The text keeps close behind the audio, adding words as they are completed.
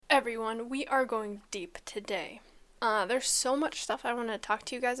Everyone, we are going deep today. There's so much stuff I want to talk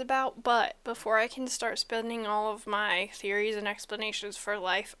to you guys about, but before I can start spinning all of my theories and explanations for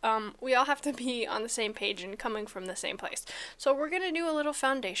life, we all have to be on the same page and coming from the same place. So we're going to do a little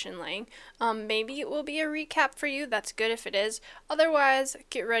foundation laying. Maybe it will be a recap for you. That's good if it is. Otherwise,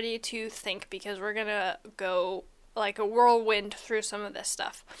 get ready to think because we're going to go like a whirlwind through some of this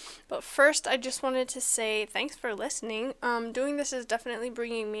stuff. But first, I just wanted to say thanks for listening. Doing this is definitely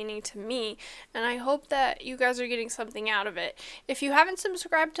bringing meaning to me, and I hope that you guys are getting something out of it. If you haven't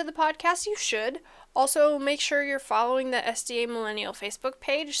subscribed to the podcast, you should. Also, make sure you're following the SDA Millennial Facebook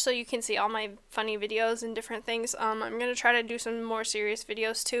page so you can see all my funny videos and different things. I'm going to try to do some more serious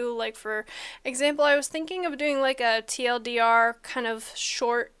videos too. Like, for example, I was thinking of doing like a TLDR kind of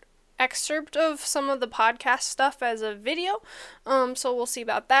short excerpt of some of the podcast stuff as a video, so we'll see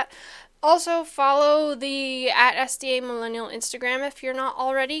about that. Also, follow the at SDA Millennial Instagram if you're not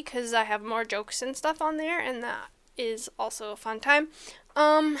already, because I have more jokes and stuff on there, and that is also a fun time.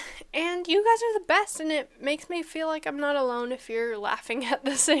 And you guys are the best, and it makes me feel like I'm not alone if you're laughing at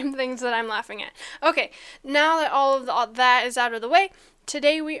the same things that I'm laughing at. Okay, now that all that is out of the way,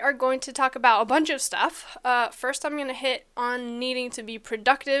 today we are going to talk about a bunch of stuff. First, I'm going to hit on needing to be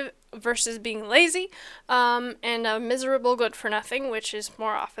productive versus being lazy, and a miserable good for nothing, which is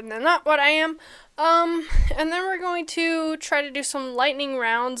more often than not what I am. And then we're going to try to do some lightning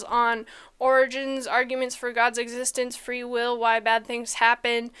rounds on origins, arguments for God's existence, free will, why bad things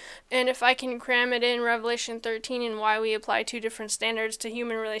happen, and if I can cram it in, Revelation 13, and why we apply two different standards to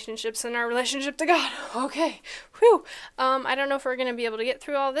human relationships and our relationship to God. Okay, whew. I don't know if we're going to be able to get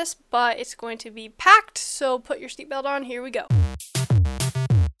through all this, but it's going to be packed, so put your seatbelt on. Here we go.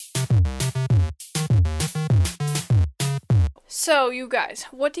 So, you guys,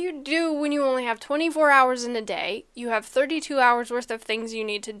 what do you do when you only have 24 hours in a day? You have 32 hours worth of things you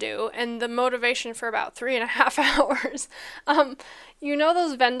need to do, and the motivation for about 3.5 hours. You know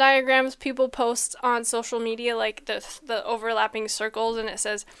those Venn diagrams people post on social media, like the overlapping circles, and it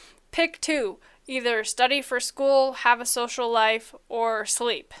says, pick two, either study for school, have a social life, or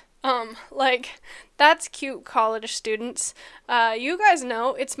sleep. That's cute, college students. You guys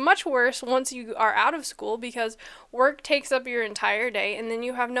know it's much worse once you are out of school because work takes up your entire day and then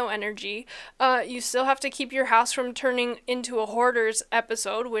you have no energy. You still have to keep your house from turning into a hoarder's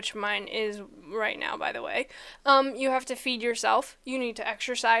episode, which mine is right now, by the way. You have to feed yourself. You need to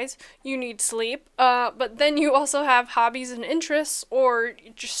exercise. You need sleep. But then you also have hobbies and interests or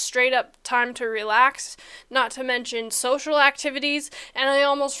just straight up time to relax, not to mention social activities. And I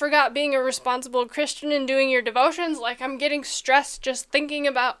almost forgot being a responsible Christian and doing your devotions. Like, I'm getting stressed just thinking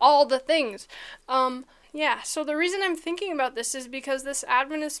about all the things. So the reason I'm thinking about this is because this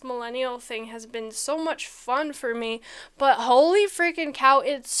Adventist millennial thing has been so much fun for me, but holy freaking cow,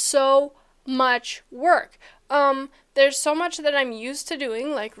 it's so much work. There's so much that I'm used to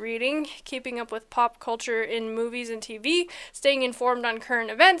doing, like reading, keeping up with pop culture in movies and TV, staying informed on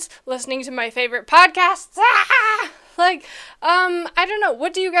current events, listening to my favorite podcasts. I don't know.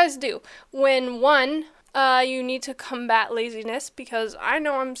 What do you guys do when, one, you need to combat laziness, because I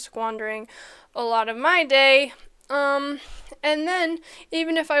know I'm squandering a lot of my day, and then,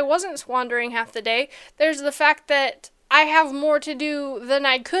 even if I wasn't squandering half the day, there's the fact that I have more to do than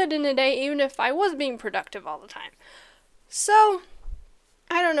I could in a day, even if I was being productive all the time. So,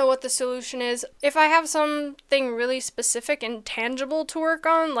 I don't know what the solution is. If I have something really specific and tangible to work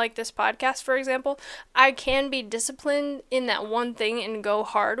on, like this podcast, for example, I can be disciplined in that one thing and go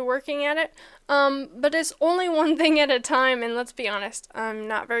hard working at it. But it's only one thing at a time, and let's be honest, I'm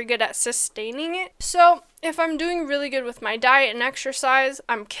not very good at sustaining it. So, if I'm doing really good with my diet and exercise,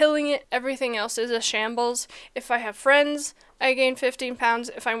 I'm killing it. Everything else is a shambles. If I have friends, I gain 15 pounds.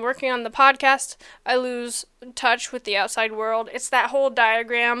 If I'm working on the podcast, I lose touch with the outside world. It's that whole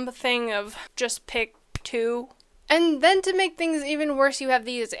diagram thing of just pick two. And then to make things even worse, you have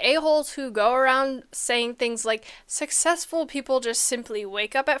these a-holes who go around saying things like, successful people just simply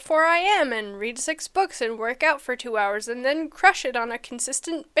wake up at 4 a.m. and read 6 books and work out for 2 hours and then crush it on a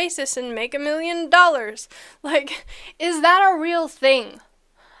consistent basis and make $1 million. Like, is that a real thing?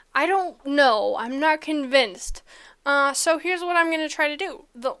 I don't know. I'm not convinced. So here's what I'm going to try to do.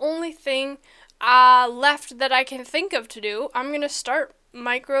 The only thing left that I can think of to do, I'm going to start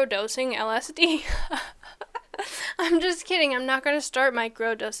microdosing LSD. I'm just kidding. I'm not going to start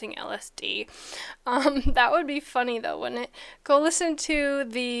microdosing LSD. That would be funny though, wouldn't it? Go listen to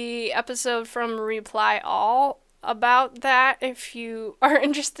the episode from Reply All about that if you are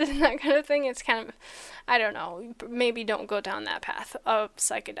interested in that kind of thing. It's kind of, I don't know, maybe don't go down that path of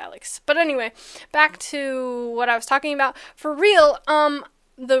psychedelics. But anyway, back to what I was talking about. For real,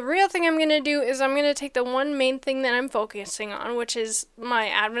 the real thing I'm going to do is I'm going to take the one main thing that I'm focusing on, which is my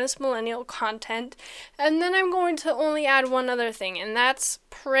Adventist Millennial content, and then I'm going to only add one other thing, and that's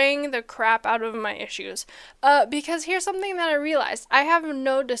praying the crap out of my issues. Because here's something that I realized. I have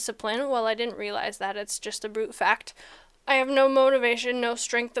no discipline. Well, I didn't realize that. It's just a brute fact. I have no motivation, no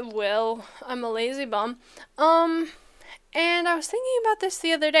strength of will. I'm a lazy bum. And I was thinking about this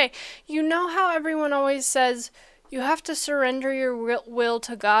the other day. You know how everyone always says, you have to surrender your will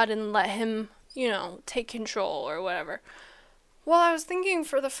to God and let Him, take control or whatever. Well, I was thinking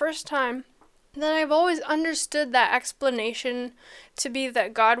for the first time that I've always understood that explanation to be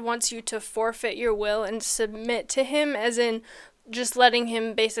that God wants you to forfeit your will and submit to Him, as in just letting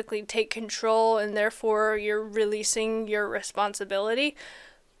Him basically take control, and therefore you're releasing your responsibility.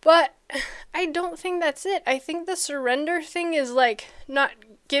 But I don't think that's it. I think the surrender thing is like not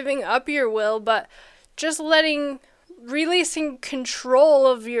giving up your will, but just releasing control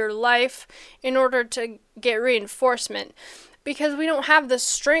of your life in order to get reinforcement. Because we don't have the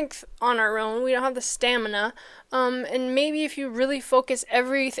strength on our own, we don't have the stamina, and maybe if you really focus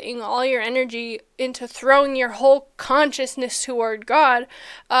everything, all your energy, into throwing your whole consciousness toward God,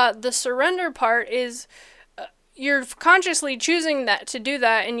 the surrender part is you're consciously choosing to do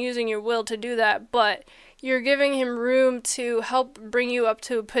that and using your will to do that, but you're giving Him room to help bring you up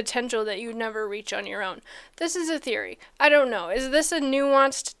to a potential that you'd never reach on your own. This is a theory. I don't know. Is this a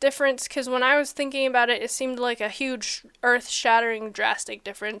nuanced difference? Because when I was thinking about it, it seemed like a huge, earth-shattering, drastic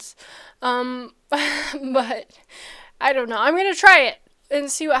difference. But I don't know. I'm going to try it and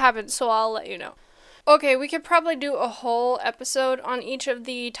see what happens, so I'll let you know. Okay, we could probably do a whole episode on each of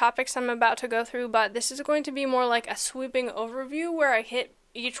the topics I'm about to go through, but this is going to be more like a sweeping overview where I hit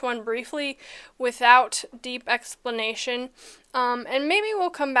each one briefly without deep explanation, and maybe we'll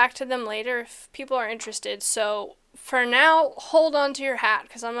come back to them later if people are interested. So for now, hold on to your hat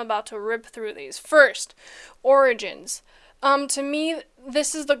because I'm about to rip through these. First, origins. To me,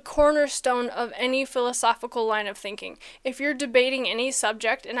 this is the cornerstone of any philosophical line of thinking. If you're debating any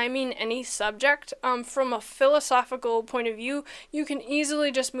subject, and I mean any subject, from a philosophical point of view, you can easily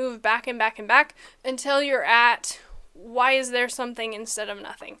just move back and back and back until you're at why is there something instead of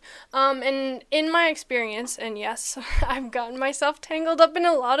nothing? And in my experience, and yes, I've gotten myself tangled up in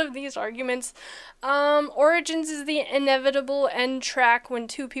a lot of these arguments, origins is the inevitable end track when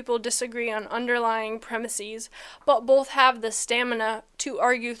two people disagree on underlying premises, but both have the stamina to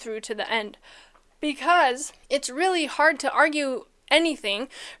argue through to the end. Because it's really hard to argue anything,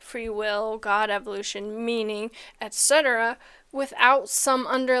 free will, God, evolution, meaning, etc., without some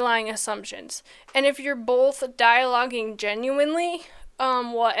underlying assumptions. And if you're both dialoguing genuinely,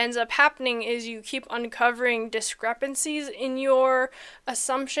 what ends up happening is you keep uncovering discrepancies in your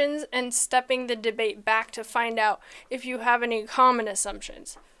assumptions and stepping the debate back to find out if you have any common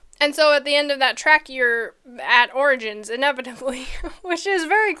assumptions. And so at the end of that track, you're at origins, inevitably, which is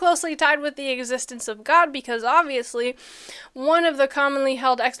very closely tied with the existence of God, because obviously one of the commonly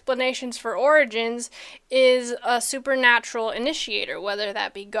held explanations for origins is a supernatural initiator, whether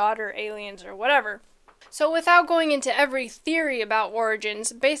that be God or aliens or whatever. So without going into every theory about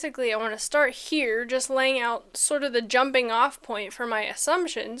origins, basically I want to start here, just laying out sort of the jumping off point for my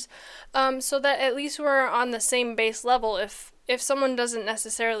assumptions, so that at least we're on the same base level. If someone doesn't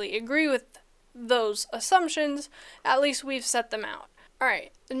necessarily agree with those assumptions, at least we've set them out.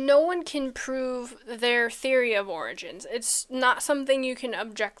 Alright, no one can prove their theory of origins. It's not something you can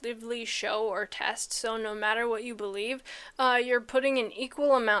objectively show or test, so no matter what you believe, you're putting an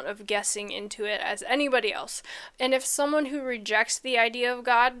equal amount of guessing into it as anybody else. And if someone who rejects the idea of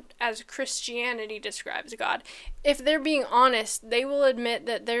God, as Christianity describes God, if they're being honest, they will admit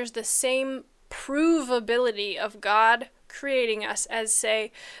that there's the same provability of God creating us as,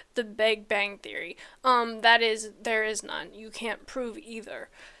 say, the Big Bang Theory. That is, there is none. You can't prove either.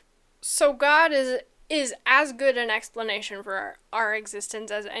 So God is as good an explanation for our existence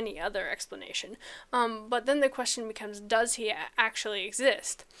as any other explanation. But then the question becomes, does He actually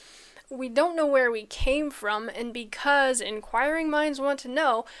exist? We don't know where we came from, and because inquiring minds want to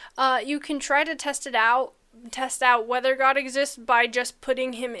know, you can try to test out whether God exists by just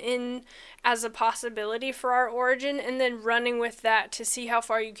putting Him in as a possibility for our origin and then running with that to see how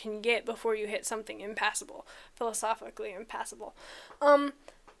far you can get before you hit something impassable, philosophically impassable. Then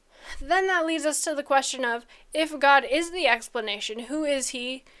that leads us to the question of, if God is the explanation, who is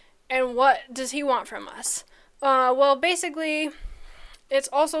He and what does He want from us? Well, basically, It's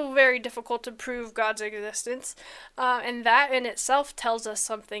also very difficult to prove God's existence, and that in itself tells us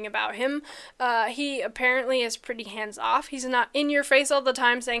something about him. He apparently is pretty hands-off. He's not in your face all the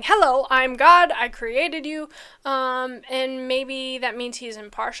time saying, "Hello, I'm God, I created you," and maybe that means he's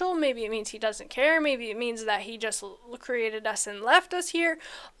impartial, maybe it means he doesn't care, maybe it means that he just created us and left us here,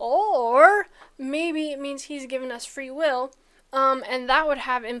 or maybe it means he's given us free will, and that would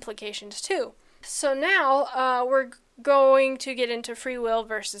have implications too. So now, we're going to get into free will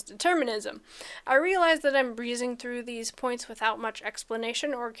versus determinism. I realize that I'm breezing through these points without much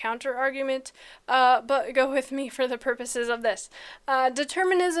explanation or counter-argument, but go with me for the purposes of this.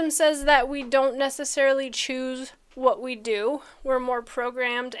 Determinism says that we don't necessarily choose what we do. We're more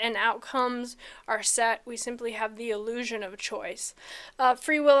programmed and outcomes are set. We simply have the illusion of choice.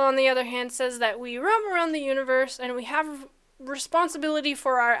 Free will, on the other hand, says that we roam around the universe and we have responsibility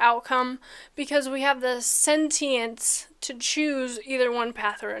for our outcome because we have the sentience to choose either one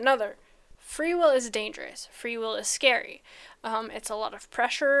path or another. Free will is dangerous. Free will is scary. It's a lot of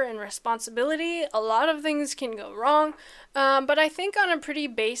pressure and responsibility. A lot of things can go wrong. But I think on a pretty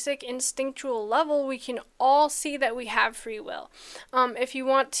basic instinctual level, we can all see that we have free will. If you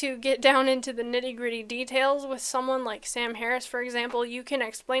want to get down into the nitty-gritty details with someone like Sam Harris, for example, you can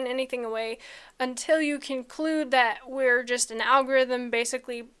explain anything away until you conclude that we're just an algorithm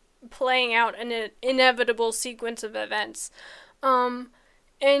basically playing out an inevitable sequence of events.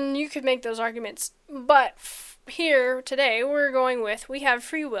 And you could make those arguments. But here today we're going with we have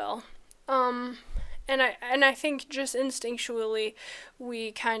free will. And I think just instinctually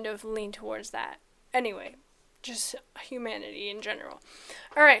we kind of lean towards that. Anyway, just humanity in general.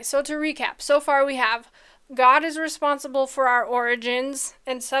 Alright, so to recap, so far we have God is responsible for our origins,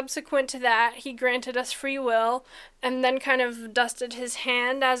 and subsequent to that, he granted us free will, and then kind of dusted his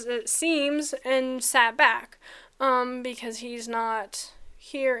hand, as it seems, and sat back, because he's not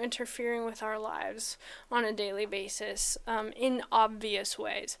here interfering with our lives on a daily basis, in obvious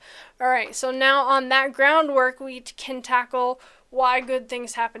ways. Alright, so now on that groundwork, we can tackle why good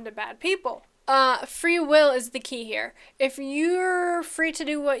things happen to bad people. Free will is the key here. If you're free to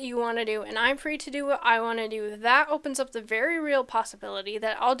do what you want to do, and I'm free to do what I want to do, that opens up the very real possibility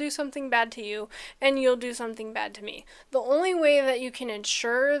that I'll do something bad to you, and you'll do something bad to me. The only way that you can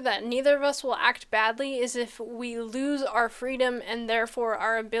ensure that neither of us will act badly is if we lose our freedom and therefore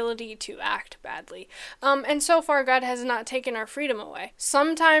our ability to act badly. And so far, God has not taken our freedom away.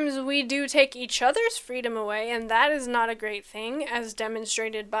 Sometimes we do take each other's freedom away, and that is not a great thing, as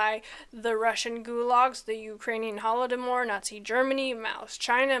demonstrated by the Russian gulags, the Ukrainian Holodomor, Nazi Germany, Mao's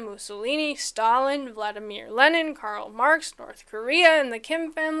China, Mussolini, Stalin, Vladimir Lenin, Karl Marx, North Korea, and the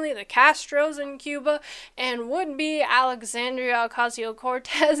Kim family, the Castros in Cuba, and would-be Alexandria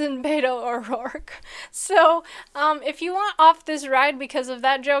Ocasio-Cortez and Beto O'Rourke. So, if you want off this ride because of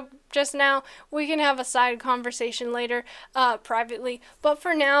that joke just now, we can have a side conversation later, privately. But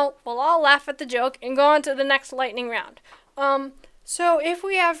for now, we'll all laugh at the joke and go on to the next lightning round. So if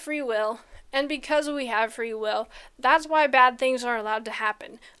we have free will, and because we have free will, that's why bad things are allowed to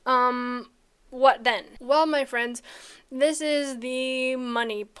happen. What then? Well, my friends, this is the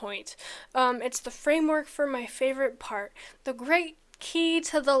money point. It's the framework for my favorite part. The great key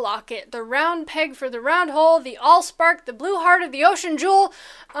to the locket. The round peg for the round hole. The allspark. The blue heart of the ocean jewel.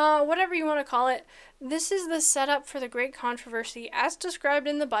 Whatever you want to call it. This is the setup for the great controversy as described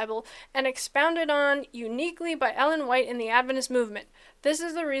in the Bible and expounded on uniquely by Ellen White in the Adventist movement. This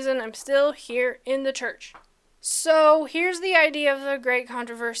is the reason I'm still here in the church. So here's the idea of the great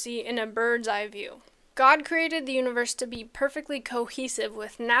controversy in a bird's eye view. God created the universe to be perfectly cohesive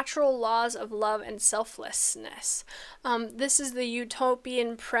with natural laws of love and selflessness. This is the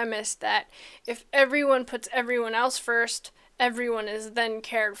utopian premise that if everyone puts everyone else first, everyone is then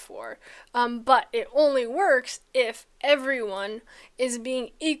cared for. But it only works if everyone is being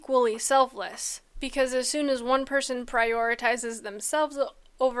equally selfless. Because as soon as one person prioritizes themselves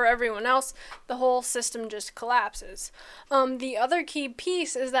over everyone else, the whole system just collapses. The other key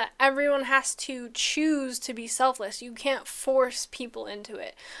piece is that everyone has to choose to be selfless. You can't force people into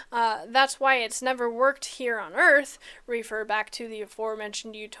it. That's why it's never worked here on Earth. Refer back to the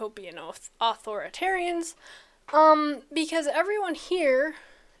aforementioned utopian authoritarians. Because everyone here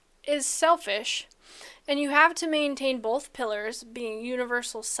is selfish, and you have to maintain both pillars, being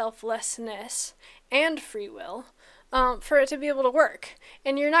universal selflessness and free will, for it to be able to work.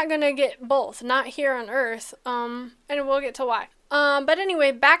 And you're not going to get both, not here on Earth, and we'll get to why. But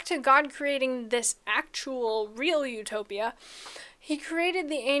anyway, back to God creating this actual, real utopia. He created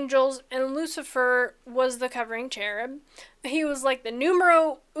the angels, and Lucifer was the covering cherub. He was like the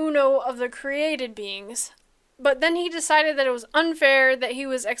numero uno of the created beings. But then he decided that it was unfair that he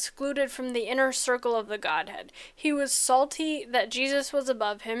was excluded from the inner circle of the Godhead. He was salty that Jesus was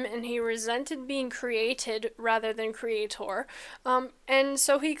above him, and he resented being created rather than creator. And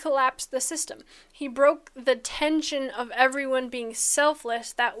so he collapsed the system. He broke the tension of everyone being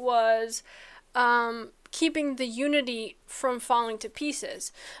selfless that was keeping the unity from falling to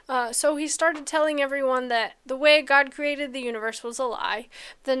pieces. So he started telling everyone that the way God created the universe was a lie.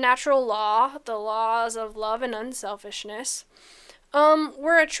 The natural law, the laws of love and unselfishness,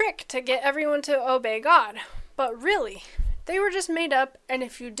 were a trick to get everyone to obey God. But really, they were just made up, and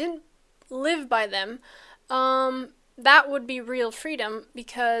if you didn't live by them, that would be real freedom,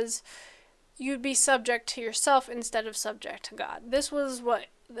 because you'd be subject to yourself instead of subject to God. This was what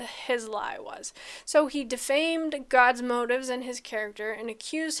his lie was. So he defamed God's motives and his character and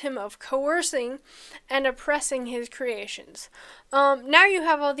accused him of coercing and oppressing his creations. Now you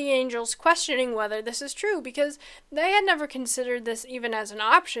have all the angels questioning whether this is true, because they had never considered this even as an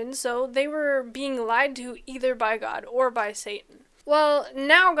option, so they were being lied to either by God or by Satan. Well,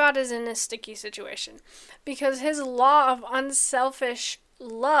 now God is in a sticky situation, because his law of unselfish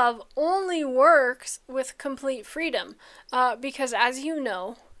love only works with complete freedom, because as you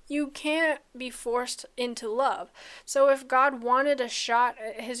know, you can't be forced into love. So if God wanted a shot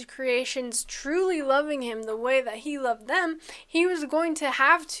at his creations truly loving him the way that he loved them, he was going to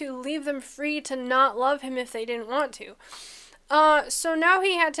have to leave them free to not love him if they didn't want to. So now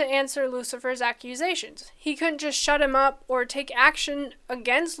he had to answer Lucifer's accusations. He couldn't just shut him up or take action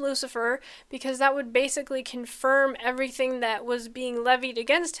against Lucifer, because that would basically confirm everything that was being levied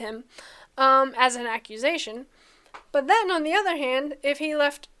against him as an accusation. But then, on the other hand, if he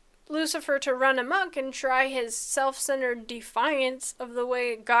left Lucifer to run amok and try his self-centered defiance of the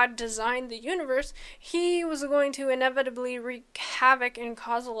way God designed the universe, he was going to inevitably wreak havoc and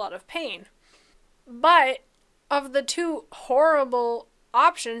cause a lot of pain. But of the two horrible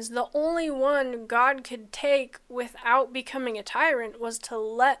options, the only one God could take without becoming a tyrant was to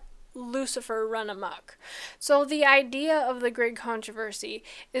let Lucifer run amok. So the idea of the great controversy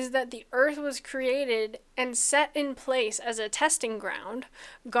is that the earth was created and set in place as a testing ground: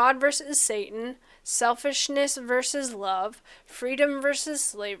 God versus Satan, selfishness versus love, freedom versus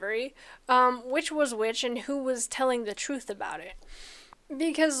slavery, which was which and who was telling the truth about it.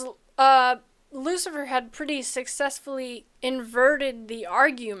 Because Lucifer had pretty successfully inverted the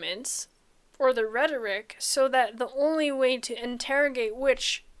arguments or the rhetoric, so that the only way to interrogate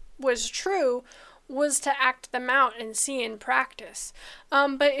which was true was to act them out and see in practice.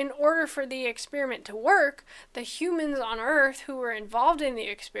 But in order for the experiment to work, the humans on Earth who were involved in the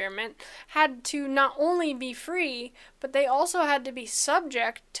experiment had to not only be free, but they also had to be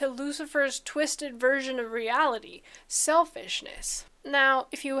subject to Lucifer's twisted version of reality: selfishness. Now,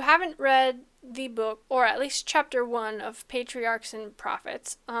 if you haven't read the book, or at least chapter 1 of Patriarchs and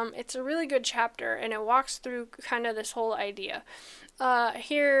Prophets, it's a really good chapter, and it walks through kind of this whole idea.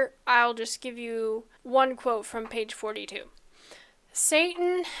 Here, I'll just give you one quote from page 42.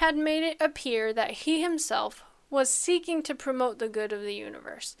 Satan had made it appear that he himself was seeking to promote the good of the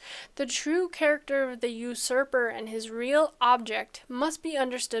universe. The true character of the usurper and his real object must be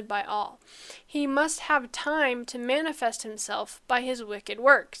understood by all. He must have time to manifest himself by his wicked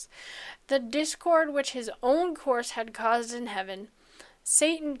works. The discord which his own course had caused in heaven,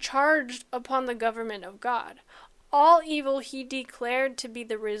 Satan charged upon the government of God. All evil he declared to be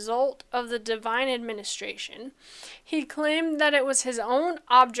the result of the divine administration. He claimed that it was his own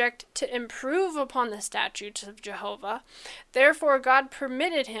object to improve upon the statutes of Jehovah. Therefore, God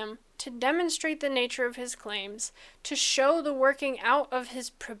permitted him to demonstrate the nature of his claims, to show the working out of his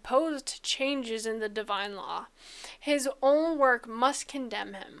proposed changes in the divine law. His own work must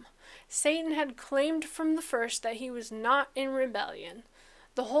condemn him. Satan had claimed from the first that he was not in rebellion.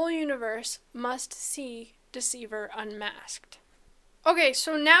 The whole universe must see Deceiver unmasked. Okay,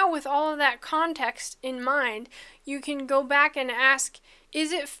 so now with all of that context in mind, you can go back and ask,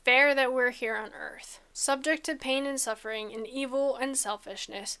 is it fair that we're here on Earth, subject to pain and suffering and evil and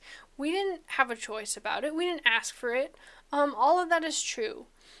selfishness? We didn't have a choice about it. We didn't ask for it. All of that is true.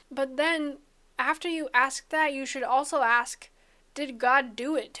 But then, after you ask that, you should also ask, did God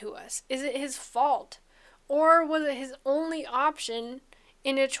do it to us? Is it his fault? Or was it his only option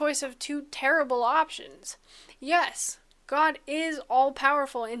in a choice of two terrible options? Yes, God is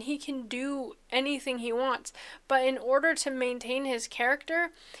all-powerful and he can do anything he wants, but in order to maintain his character,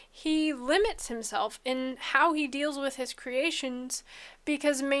 he limits himself in how he deals with his creations,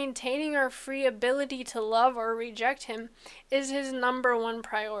 because maintaining our free ability to love or reject him is his number one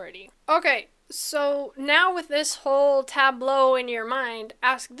priority. Okay, so now with this whole tableau in your mind,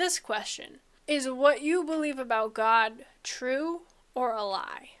 ask this question. Is what you believe about God true or a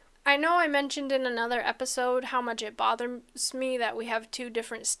lie? I know I mentioned in another episode how much it bothers me that we have two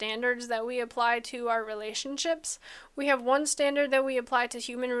different standards that we apply to our relationships. We have one standard that we apply to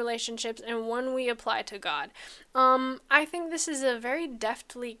human relationships and one we apply to God. I think this is a very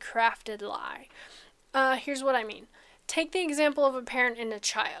deftly crafted lie. Here's what I mean. Take the example of a parent and a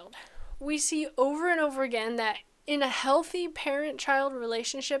child. We see over and over again that in a healthy parent-child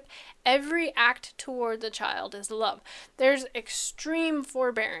relationship, every act toward the child is love. There's extreme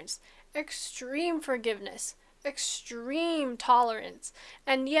forbearance, extreme forgiveness, extreme tolerance.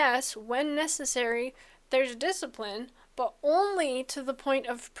 And yes, when necessary, there's discipline, but only to the point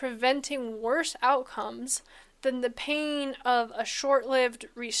of preventing worse outcomes than the pain of a short-lived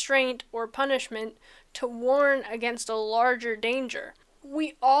restraint or punishment to warn against a larger danger.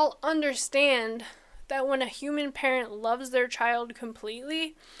 We all understand that when a human parent loves their child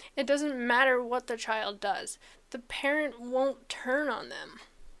completely, it doesn't matter what the child does. The parent won't turn on them.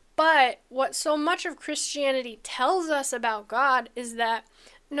 But what so much of Christianity tells us about God is that,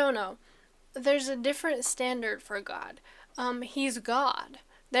 no, there's a different standard for God. He's God.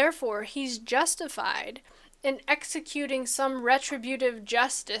 Therefore, he's justified in executing some retributive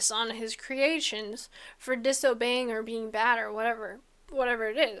justice on his creations for disobeying or being bad or whatever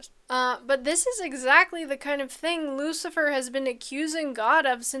it is. But this is exactly the kind of thing Lucifer has been accusing God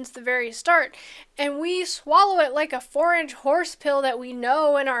of since the very start, and we swallow it like a 4-inch horse pill that we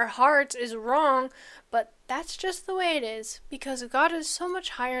know in our hearts is wrong, but that's just the way it is, because God is so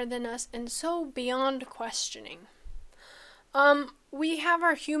much higher than us and so beyond questioning. We have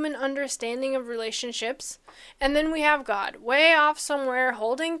our human understanding of relationships, and then we have God, way off somewhere,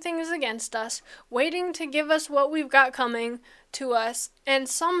 holding things against us, waiting to give us what we've got coming to us, and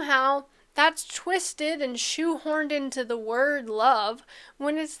somehow that's twisted and shoehorned into the word love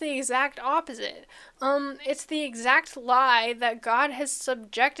when it's the exact opposite. It's the exact lie that God has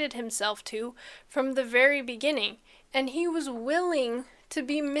subjected himself to from the very beginning, and he was willing to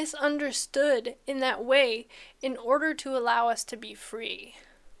be misunderstood in that way in order to allow us to be free.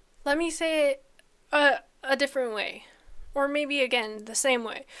 Let me say it a different way, or maybe again the same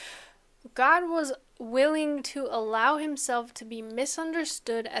way. God was willing to allow himself to be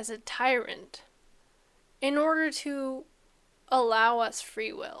misunderstood as a tyrant in order to allow us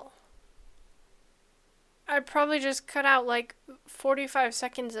free will. I'd probably just cut out like 45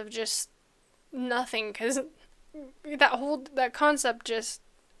 seconds of just nothing, because that concept just,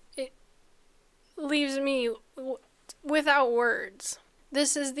 it leaves me without words.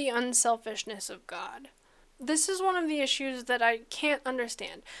 This is the unselfishness of God. This is one of the issues that I can't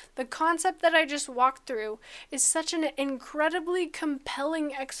understand. The concept that I just walked through is such an incredibly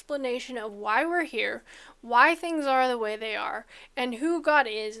compelling explanation of why we're here, why things are the way they are, and who God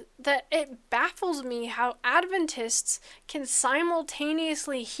is, that it baffles me how Adventists can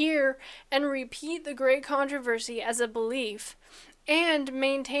simultaneously hear and repeat the great controversy as a belief and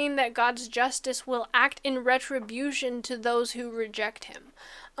maintain that God's justice will act in retribution to those who reject him.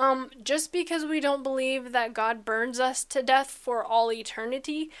 Just because we don't believe that God burns us to death for all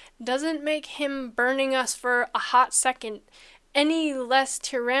eternity doesn't make him burning us for a hot second any less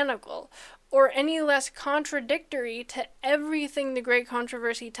tyrannical or any less contradictory to everything the great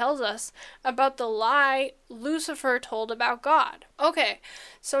controversy tells us about the lie Lucifer told about God. Okay,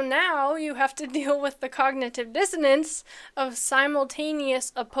 so now you have to deal with the cognitive dissonance of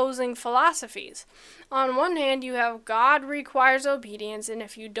simultaneous opposing philosophies. On one hand, you have God requires obedience, and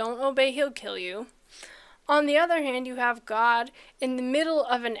if you don't obey, he'll kill you. On the other hand, you have God in the middle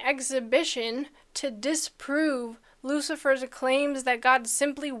of an exhibition to disprove Lucifer's claims that God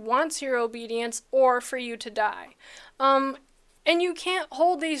simply wants your obedience or for you to die. And you can't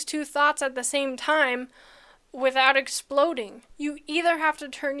hold these two thoughts at the same time without exploding. You either have to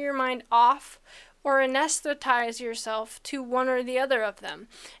turn your mind off or anesthetize yourself to one or the other of them.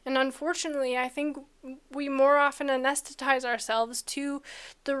 And unfortunately, I think we more often anesthetize ourselves to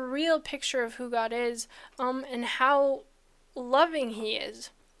the real picture of who God is, and how loving he is.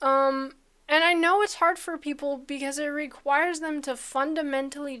 And I know it's hard for people because it requires them to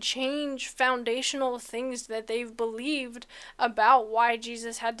fundamentally change foundational things that they've believed about why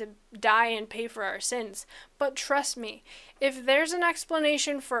Jesus had to die and pay for our sins. But trust me, if there's an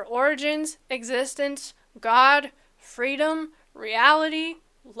explanation for origins, existence, God, freedom, reality,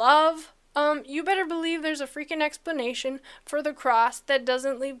 love, you better believe there's a freaking explanation for the cross that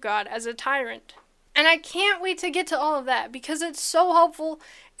doesn't leave God as a tyrant. And I can't wait to get to all of that because it's so helpful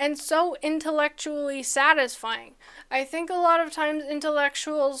and so intellectually satisfying. I think a lot of times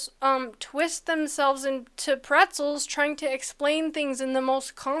intellectuals twist themselves into pretzels trying to explain things in the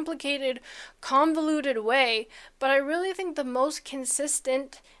most complicated, convoluted way, but I really think the most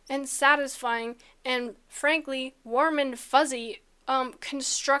consistent and satisfying and frankly warm and fuzzy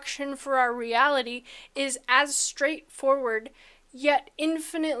construction for our reality is as straightforward yet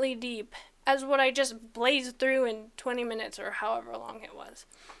infinitely deep as what I just blazed through in 20 minutes or however long it was.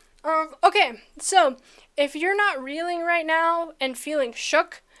 Okay, so if you're not reeling right now and feeling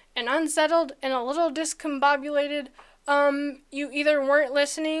shook and unsettled and a little discombobulated, you either weren't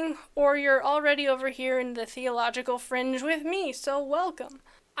listening or you're already over here in the theological fringe with me, so welcome.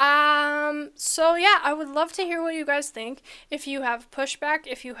 So yeah, I would love to hear what you guys think. If you have pushback,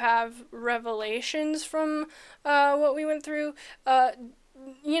 if you have revelations from, what we went through,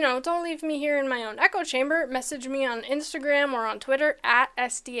 don't leave me here in my own echo chamber. Message me on Instagram or on Twitter at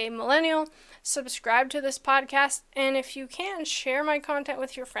SDA Millennial. Subscribe to this podcast, and if you can, share my content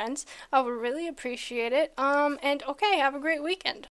with your friends. I would really appreciate it. And okay, have a great weekend.